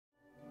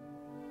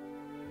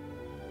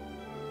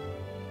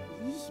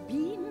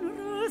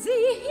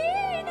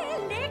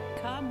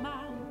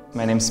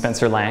My name's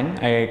Spencer Lang.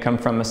 I come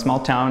from a small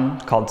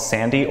town called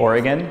Sandy,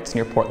 Oregon. It's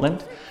near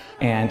Portland,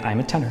 and I'm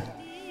a tenor.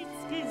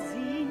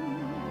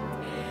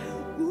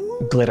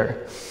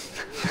 Glitter.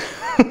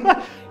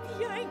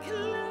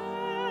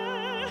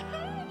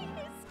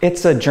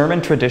 It's a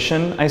German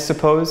tradition, I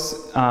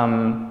suppose.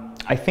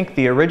 I think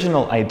the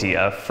original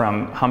idea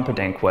from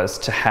Humperdinck was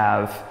to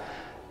have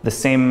the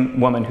same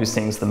woman who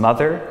sings the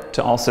mother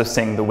to also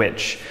sing the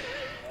witch.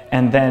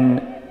 And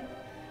then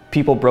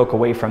people broke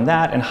away from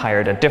that and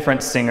hired a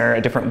different singer, a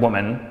different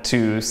woman,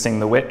 to sing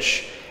the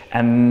witch.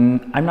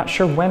 And I'm not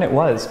sure when it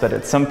was, but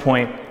at some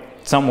point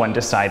someone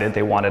decided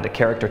they wanted a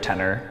character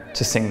tenor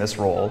to sing this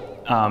role.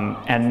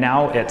 And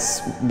now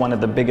it's one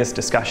of the biggest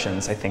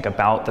discussions, I think,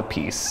 about the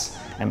piece.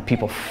 And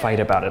people fight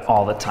about it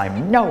all the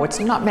time. No, it's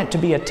not meant to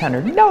be a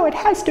tenor. No, it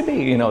has to be,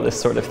 you know, this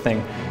sort of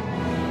thing.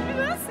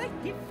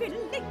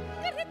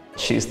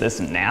 She's this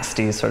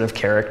nasty sort of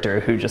character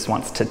who just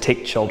wants to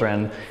take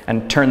children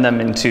and turn them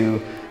into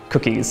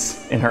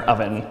cookies in her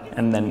oven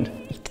and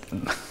then eat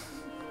them.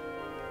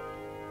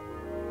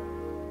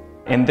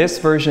 In this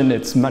version,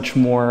 it's much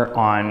more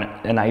on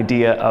an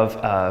idea of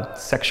a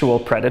sexual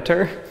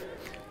predator,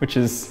 which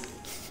is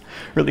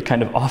really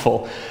kind of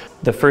awful.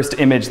 The first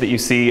image that you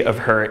see of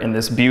her in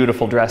this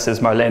beautiful dress is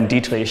Marlene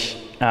Dietrich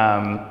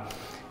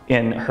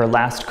in her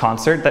last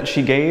concert that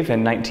she gave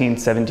in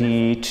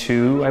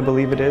 1972, I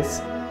believe it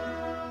is.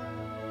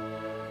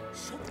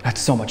 That's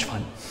so much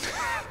fun.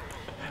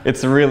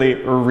 It's really,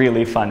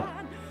 really fun.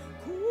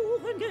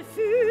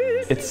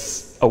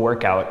 It's a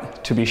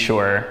workout, to be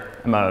sure.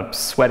 I'm a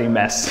sweaty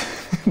mess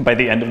by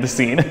the end of the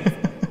scene.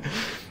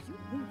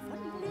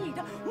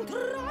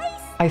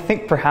 I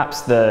think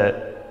perhaps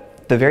the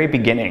very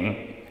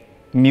beginning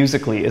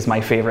musically is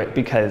my favorite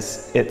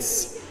because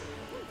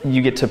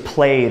you get to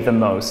play the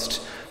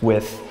most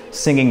with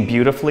singing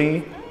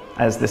beautifully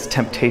as this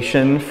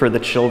temptation for the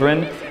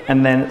children,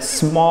 and then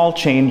small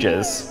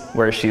changes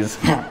where she's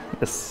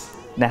this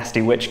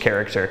nasty witch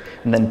character,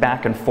 and then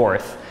back and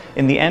forth.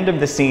 In the end of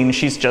the scene,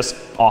 she's just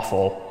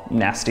awful,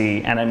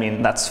 nasty, and I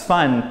mean, that's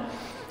fun,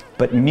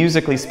 but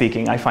musically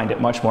speaking, I find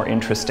it much more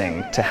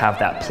interesting to have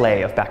that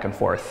play of back and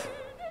forth.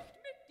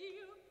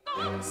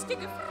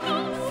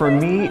 For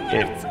me,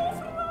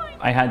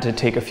 I had to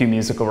take a few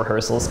musical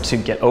rehearsals to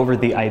get over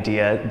the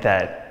idea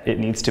that it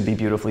needs to be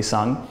beautifully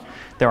sung.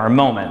 There are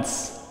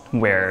moments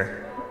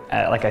where,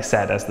 like I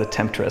said, as the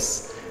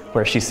temptress,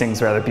 where she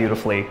sings rather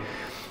beautifully,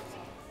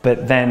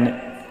 but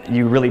then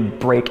you really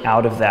break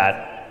out of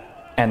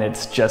that and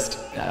it's just,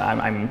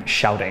 I'm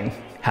shouting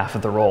half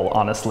of the role,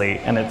 honestly,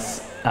 and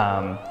it's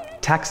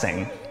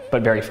taxing,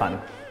 but very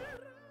fun.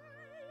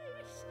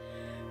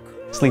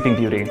 Sleeping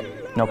Beauty,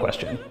 no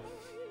question.